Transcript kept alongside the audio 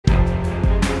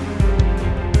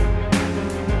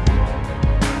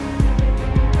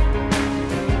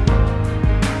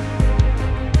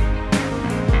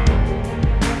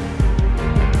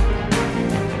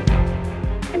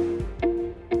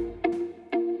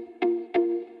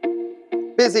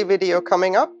busy video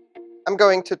coming up. I'm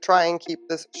going to try and keep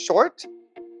this short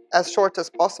as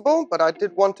possible, but I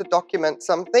did want to document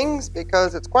some things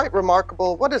because it's quite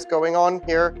remarkable what is going on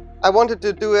here. I wanted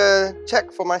to do a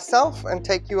check for myself and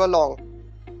take you along.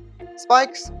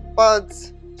 Spikes,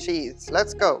 buds, sheaths.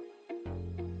 Let's go.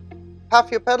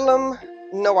 Paphiopedilum,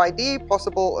 no ID,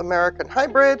 possible American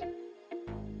hybrid.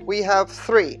 We have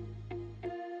 3.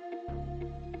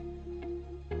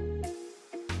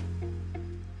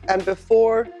 And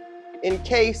before, in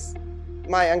case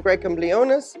my Angraecum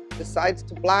leonis decides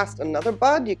to blast another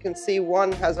bud, you can see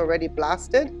one has already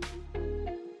blasted.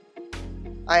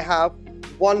 I have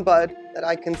 1 bud that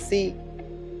I can see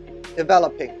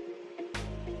developing.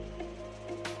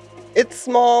 It's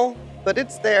small, but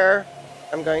it's there.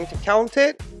 I'm going to count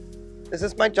it. This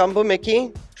is my Jumbo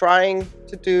Mickey trying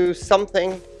to do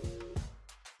something.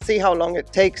 See how long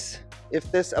it takes if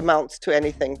this amounts to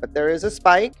anything, but there is a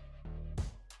spike.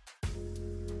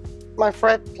 My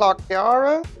Fred Clark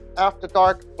Tiara, After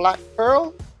Dark Black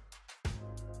Pearl.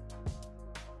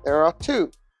 There are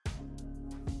 2.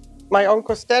 My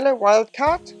Oncostelle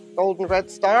Wildcat, Golden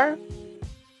Red Star.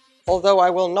 Although I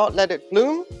will not let it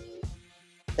bloom.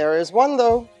 There is 1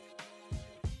 though.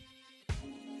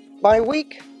 My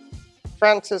weak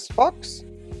Francis Fox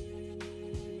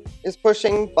is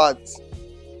pushing buds.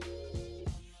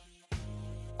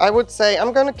 I would say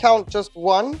I'm going to count just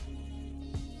 1,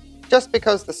 just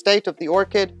because the state of the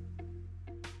orchid.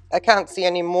 I can't see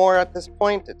any more at this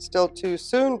point. It's still too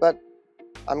soon, but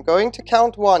I'm going to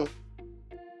count 1.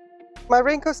 My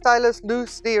Rhynchostylus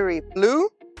Loose Theory Blue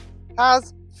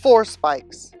has 4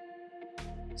 spikes.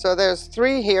 So there's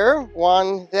 3 here,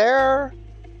 1 there,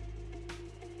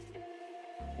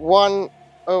 1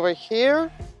 over here,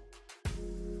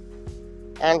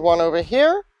 and 1 over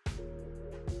here,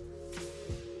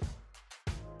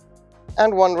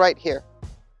 and 1 right here.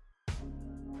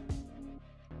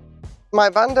 My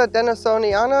Vanda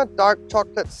Denisoniana Dark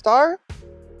Chocolate Star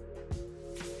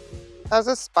has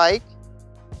a spike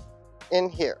in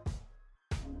here.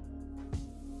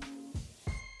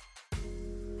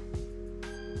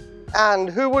 And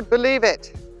who would believe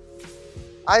it?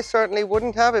 I certainly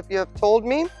wouldn't have if you have told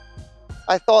me.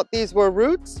 I thought these were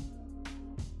roots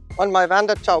on my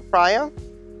Vanda Chow Praia,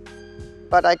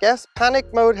 but I guess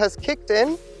panic mode has kicked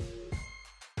in,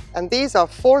 and these are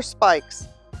 4 spikes.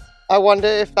 I wonder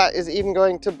if that is even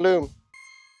going to bloom,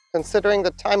 considering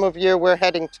the time of year we're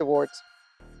heading towards.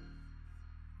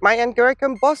 My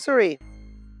Angraecum Bossery,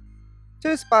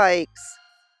 2 spikes,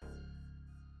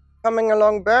 coming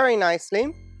along very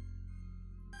nicely.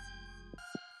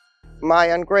 My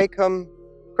Angraecum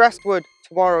Crestwood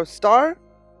Tomorrow Star,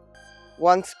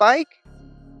 1 spike,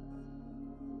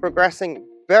 progressing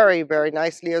very, very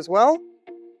nicely as well.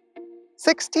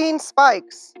 16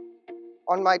 spikes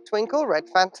on my Twinkle Red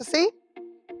Fantasy.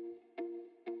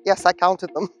 Yes, I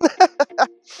counted them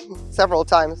several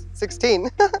times. 16.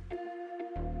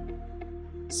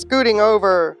 Scooting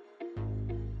over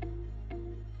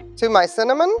to my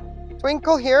Cinnamon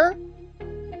Twinkle here.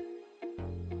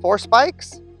 4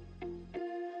 spikes.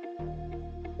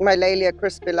 My Laelia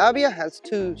crispilabia has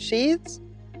 2 sheaths.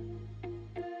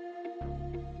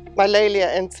 My Laelia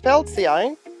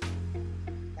𝑁𝒃𝒊𝒏𝒈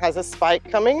has a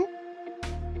spike coming.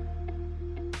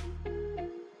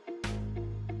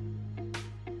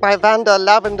 My Vanda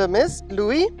Lavender Mist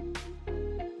Louis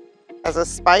has a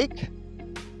spike.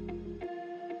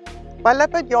 My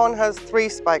Leopard Yawn has 3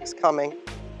 spikes coming.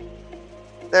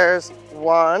 There's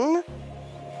 1.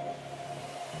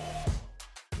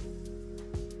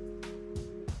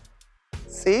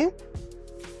 See?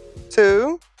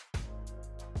 2.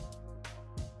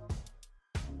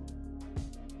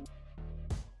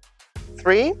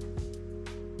 3.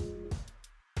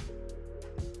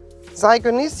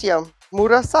 Zygonosia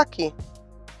Murasaki.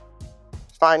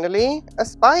 Finally, a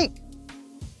spike.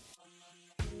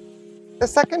 The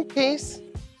second piece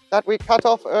that we cut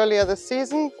off earlier this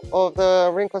season of the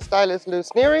Rhynchostylus Loose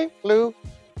Theory Blue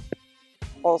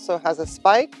also has a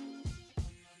spike.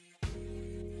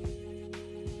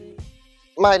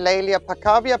 My Laelia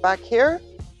Pacavia back here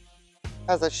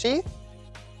has a sheath,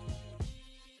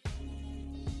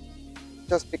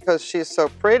 just because she's so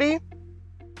pretty.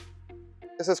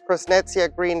 This is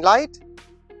Crosnetzia Green Light.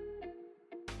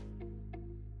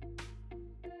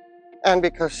 And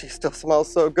because she still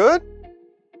smells so good,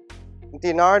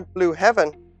 Dinard Blue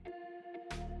Heaven.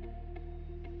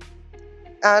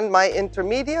 And my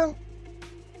Intermedia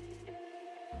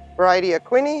variety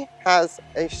Aquini has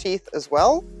a sheath as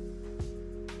well.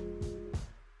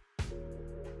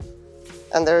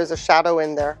 And there is a shadow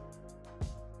in there.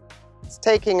 It's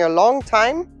taking a long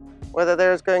time, whether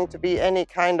there's going to be any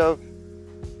kind of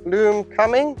bloom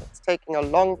coming. It's taking a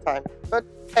long time, but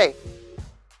hey,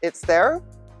 it's there.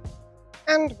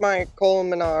 And my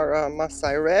Colmenar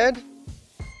Masai Red,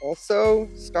 also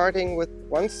starting with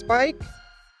one spike.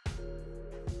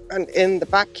 And in the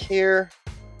back here,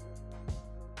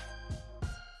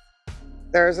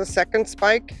 there's a second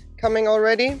spike coming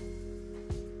already.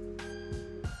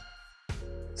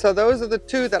 So those are the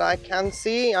two that I can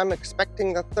see. I'm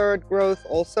expecting the third growth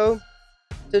also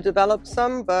to develop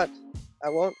some, but I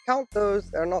won't count those.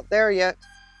 They're not there yet.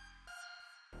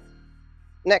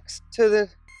 Next to the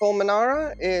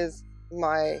Colmenara is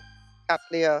my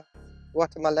Cattleya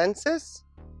guatemalensis.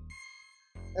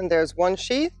 And there's one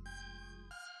sheath.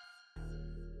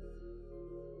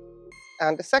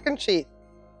 And a second sheath.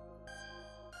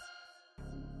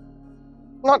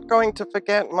 Not going to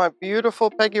forget my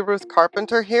beautiful Peggy Ruth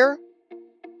Carpenter here.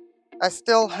 I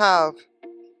still have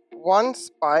one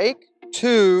spike,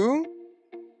 2,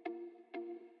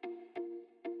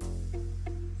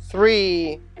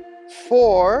 3,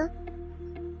 4,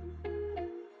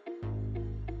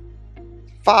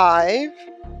 5,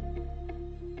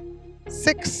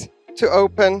 6 to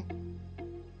open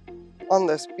on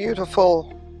this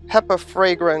beautiful pepper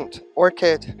fragrant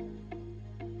orchid.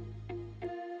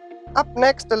 Up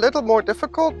next, a little more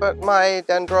difficult, but my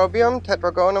Dendrobium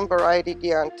tetragonum variety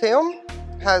Giganteum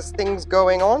has things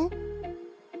going on.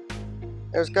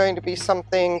 There's going to be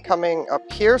something coming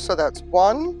up here, so that's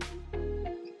 1,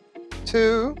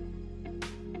 2,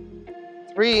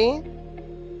 3,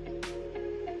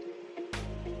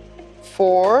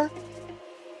 4,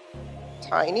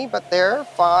 tiny but there,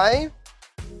 5,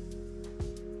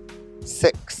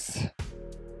 6,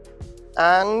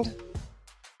 and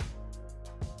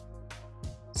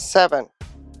 7.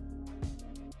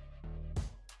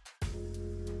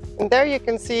 And there you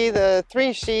can see the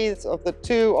 3 sheaths of the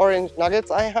 2 orange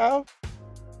nuggets I have.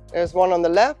 There's one on the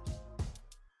left,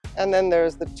 and then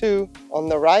there's the 2 on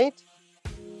the right.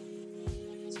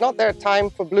 It's not their time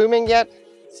for blooming yet,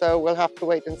 so we'll have to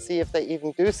wait and see if they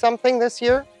even do something this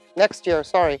year. Next year,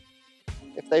 sorry.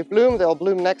 If they bloom, they'll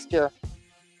bloom next year.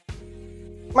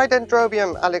 My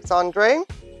Dendrobium Alexandrae,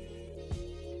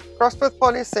 crossed with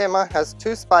Polysema, has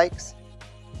 2 spikes.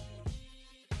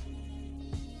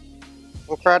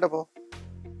 Incredible.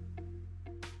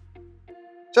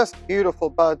 Just beautiful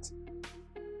buds.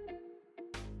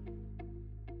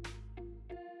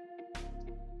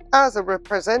 As a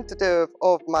representative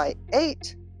of my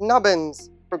 8 nubbins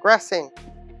progressing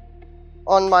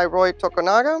on my Roy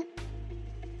Tokunaga,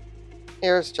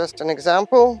 here's just an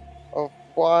example of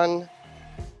one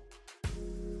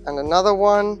and another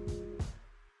one,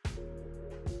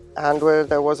 and where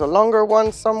there was a longer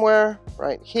one somewhere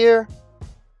right here,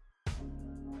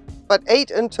 but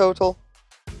 8 in total.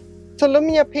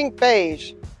 Tolumnia pink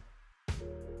beige,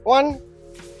 1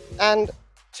 and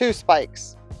 2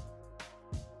 spikes.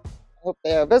 Hope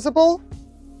they are visible.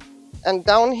 And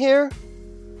down here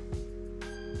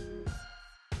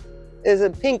is a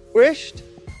pink brished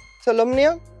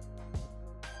Tolumnia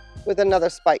with another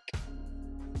spike.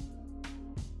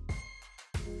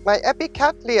 My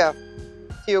Epicatleya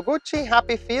Kyoguchi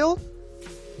Happy Field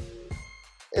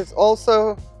has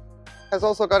also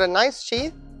got a nice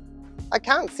sheath. I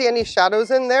can't see any shadows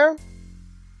in there,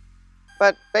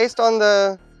 but based on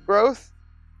the growth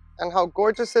and how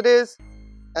gorgeous it is,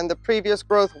 and the previous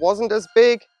growth wasn't as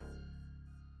big,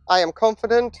 I am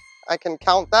confident I can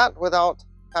count that without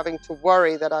having to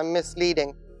worry that I'm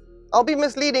misleading. I'll be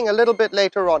misleading a little bit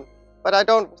later on, but I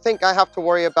don't think I have to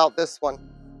worry about this one.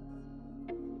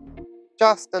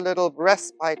 Just a little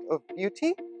respite of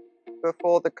beauty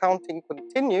before the counting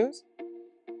continues.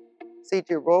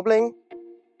 C.G. Roebling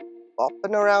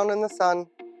bopping around in the sun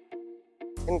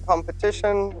in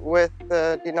competition with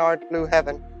the Dinard Blue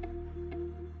Heaven.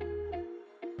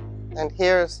 And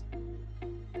here's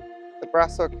the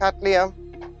Brassicatleya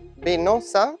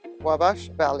Venosa Wabash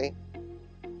Valley.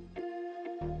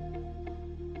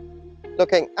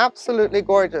 Looking absolutely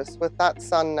gorgeous with that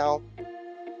sun now.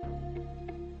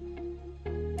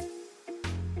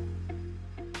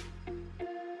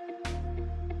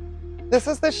 This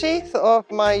is the sheath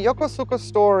of my Yokosuka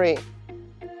Story.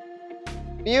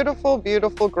 Beautiful,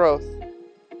 beautiful growth.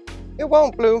 It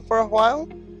won't bloom for a while,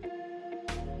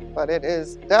 but it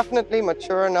is definitely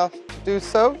mature enough to do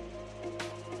so.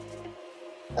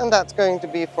 And that's going to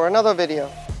be for another video.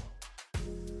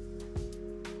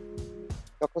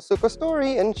 Yokosuka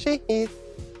Story in sheath.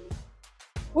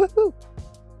 Woohoo!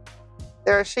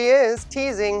 There she is,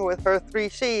 teasing with her 3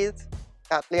 sheaths,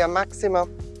 Cattleya maxima.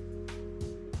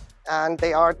 And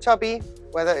they are chubby,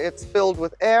 whether it's filled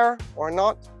with air or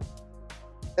not.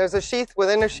 There's a sheath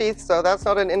within a sheath, so that's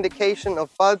not an indication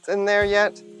of buds in there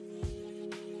yet.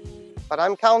 But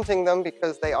I'm counting them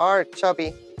because they are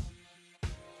chubby.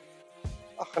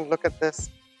 Oh, and look at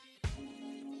this.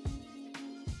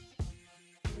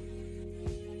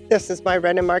 This is my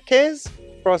René Marquez,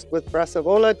 crossed with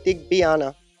Brassavola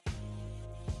digbyana.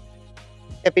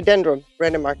 Epidendrum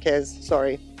René Marquez,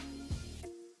 sorry.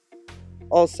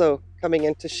 Also coming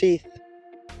into sheath.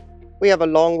 We have a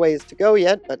long ways to go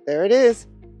yet, but there it is.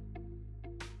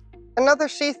 Another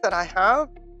sheath that I have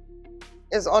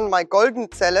is on my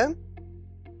Goldenzelle,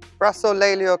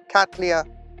 Brassolaeliocattleya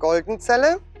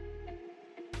Goldenzelle.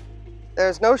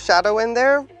 There's no shadow in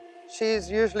there. She's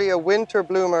usually a winter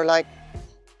bloomer, like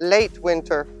late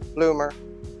winter bloomer.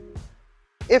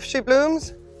 If she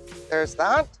blooms, there's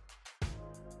that.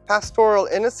 Pastoral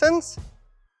Innocence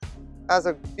has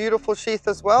a beautiful sheath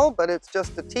as well, but it's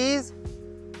just a tease.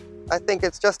 I think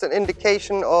it's just an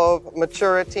indication of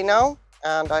maturity now,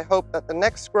 and I hope that the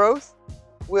next growth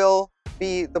will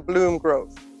be the bloom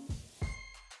growth.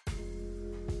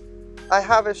 I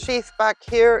have a sheath back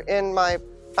here in my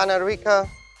Panarica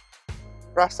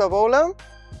Brassavola.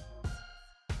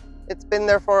 It's been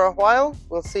there for a while.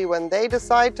 We'll see when they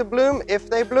decide to bloom, if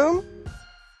they bloom.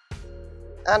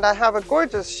 And I have a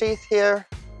gorgeous sheath here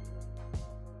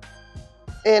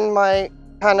in my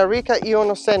Panarica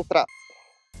Ionocentra.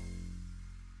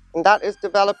 And that is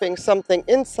developing something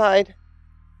inside.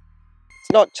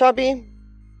 It's not chubby.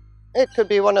 It could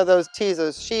be one of those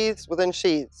teasers, sheaths within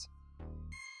sheaths.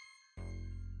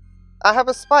 I have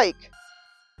a spike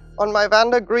on my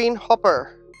Vanda Green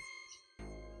Hopper.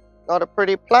 Not a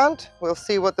pretty plant. We'll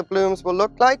see what the blooms will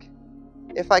look like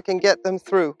if I can get them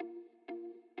through.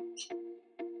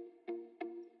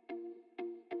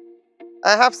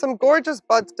 I have some gorgeous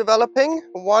buds developing.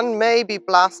 One may be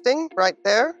blasting right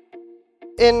there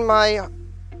in my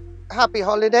Happy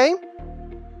Holiday.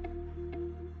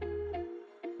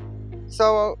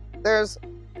 So there's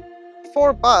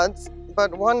 4 buds,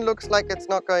 but one looks like it's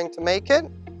not going to make it.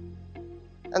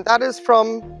 And that is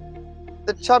from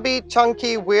the chubby,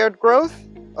 chunky, weird growth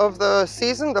of the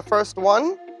season, the first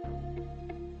one.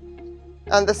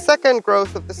 And the second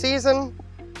growth of the season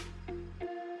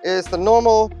is the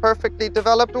normal, perfectly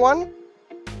developed one.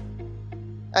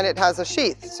 And it has a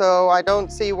sheath, so I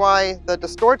don't see why the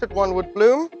distorted one would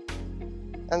bloom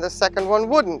and the second one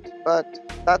wouldn't. But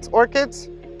that's orchids.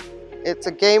 It's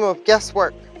a game of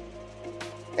guesswork.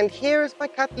 And here is my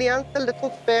Cattleya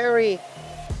Little Fairy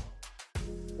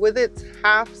with its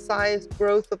half-sized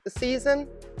growth of the season,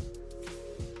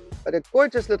 but a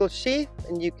gorgeous little sheath,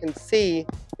 and you can see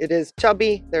it is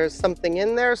chubby. There's something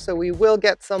in there, so we will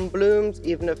get some blooms,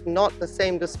 even if not the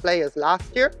same display as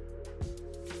last year.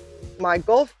 My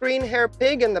Gulf Green Hair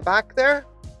Pig in the back there.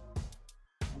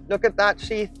 Look at that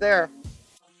sheath there.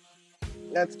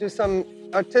 Let's do some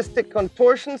artistic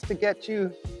contortions to get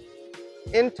you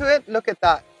into it. Look at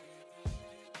that.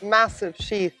 Massive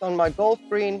sheath on my Gulf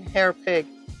Green Hair Pig.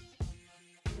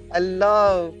 I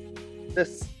love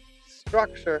this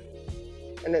structure,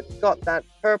 and it's got that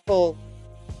purple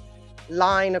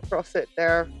line across it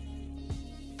there.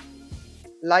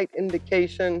 Light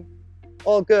indication,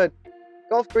 all good.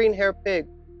 Gulf Green Hair Pig,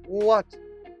 what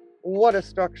a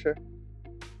structure.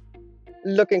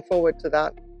 Looking forward to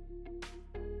that.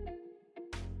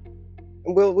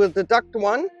 We'll deduct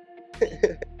one.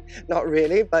 Not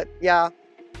really, but yeah.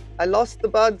 I lost the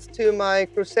buds to my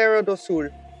Cruzeiro do Sul.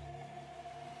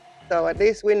 So at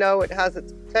least we know it has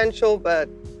its potential, but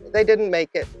they didn't make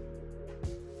it.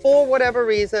 For whatever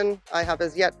reason, I have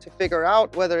as yet to figure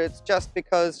out whether it's just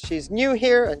because she's new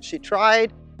here and she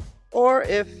tried, or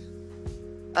if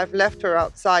I've left her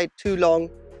outside too long.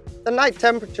 The night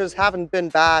temperatures haven't been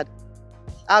bad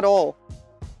at all.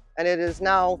 And it is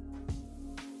now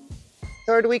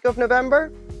 3rd week of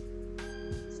November.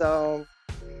 So,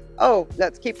 oh,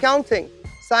 let's keep counting.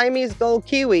 Siamese Dull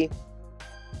Kiwi.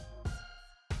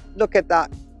 Look at that.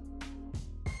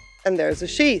 And there's a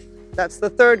sheath. That's the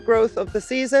 3rd growth of the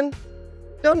season.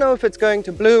 Don't know if it's going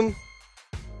to bloom,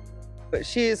 but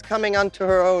she is coming onto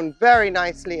her own very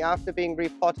nicely after being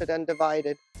repotted and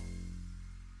divided.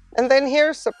 And then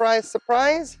here's, surprise,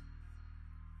 surprise,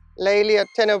 Laelia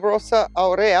tenebrosa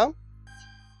aurea.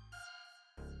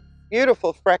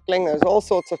 Beautiful freckling. There's all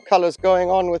sorts of colors going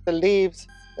on with the leaves,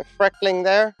 the freckling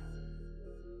there.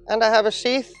 And I have a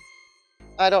sheath.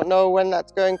 I don't know when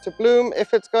that's going to bloom,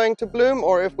 if it's going to bloom,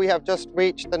 or if we have just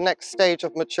reached the next stage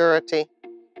of maturity.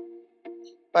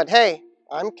 But hey,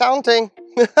 I'm counting.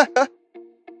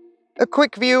 A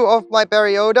quick view of my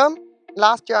Berryoda.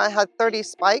 Last year I had 30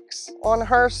 spikes on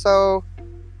her, so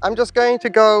I'm just going to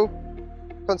go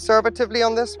conservatively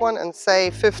on this one and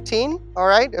say 15, all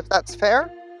right, if that's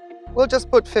fair. We'll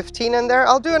just put 15 in there.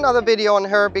 I'll do another video on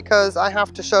her because I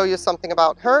have to show you something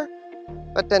about her.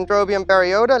 But Dendrobium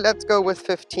baryota, let's go with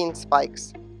 15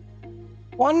 spikes.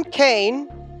 One cane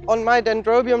on my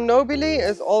Dendrobium nobile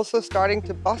is also starting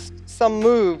to bust some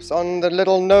moves on the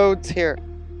little nodes here.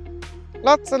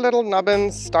 Lots of little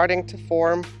nubbins starting to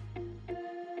form.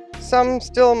 Some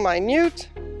still minute,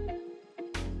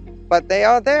 but they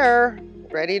are there,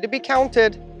 ready to be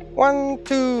counted. 1,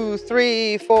 2,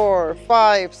 3, 4,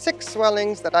 5, 6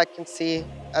 swellings that I can see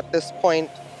at this point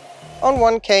on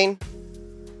one cane.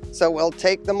 So we'll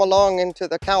take them along into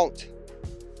the count.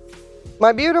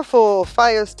 My beautiful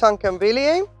Phaeus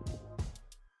Tunkenvilliae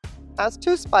has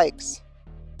 2 spikes.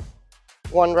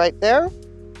 One right there,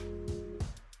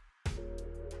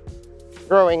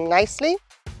 growing nicely.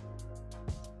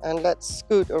 And let's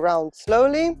scoot around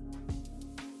slowly.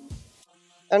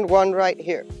 And one right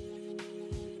here.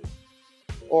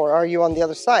 Or are you on the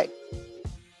other side?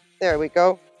 There we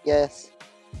go. Yes.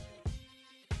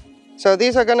 So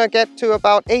these are going to get to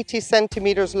about 80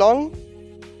 centimeters long.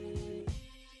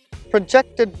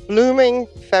 Projected blooming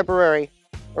February,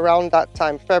 around that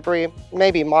time. February,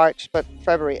 maybe March, but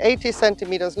February. 80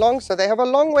 centimeters long, so they have a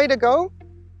long way to go.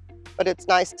 But it's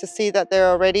nice to see that they're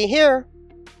already here.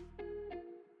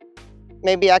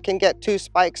 Maybe I can get 2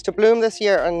 spikes to bloom this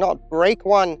year and not break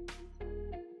one.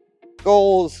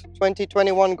 Goals,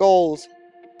 2021 goals.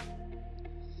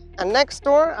 And next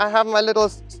door, I have my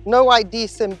little no ID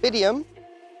Cymbidium,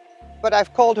 but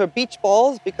I've called her beach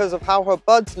balls because of how her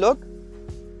buds look.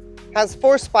 Has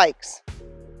 4 spikes.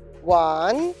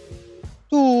 1,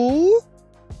 2,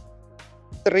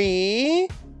 3,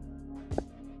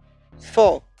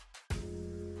 4.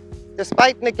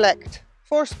 Despite neglect,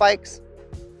 4 spikes.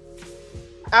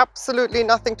 Absolutely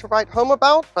nothing to write home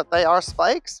about, but they are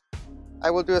spikes. I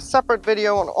will do a separate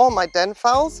video on all my den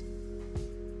phals.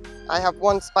 I have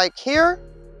 1 spike here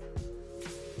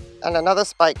and another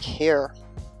spike here.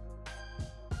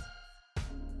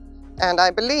 And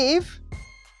I believe,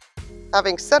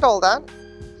 having said all that,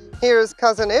 here's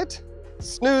Cousin It,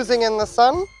 snoozing in the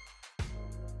sun,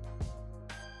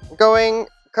 going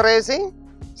crazy,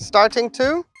 starting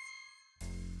to.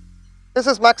 This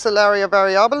is Maxillaria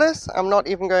variabilis. I'm not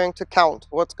even going to count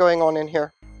what's going on in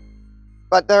here.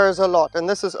 But there is a lot, and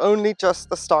this is only just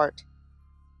the start.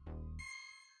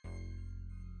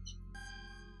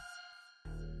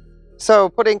 So,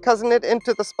 putting Cousin It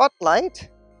into the spotlight.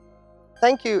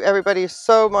 Thank you everybody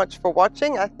so much for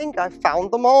watching. I think I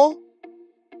found them all.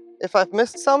 If I've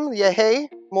missed some, yay,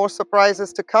 more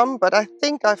surprises to come, but I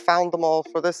think I found them all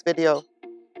for this video.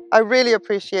 I really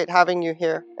appreciate having you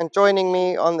here and joining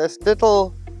me on this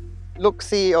little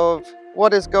look-see of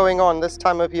what is going on this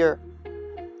time of year.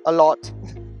 A lot.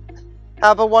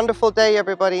 Have a wonderful day,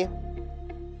 everybody.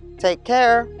 Take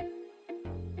care.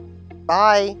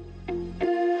 Bye.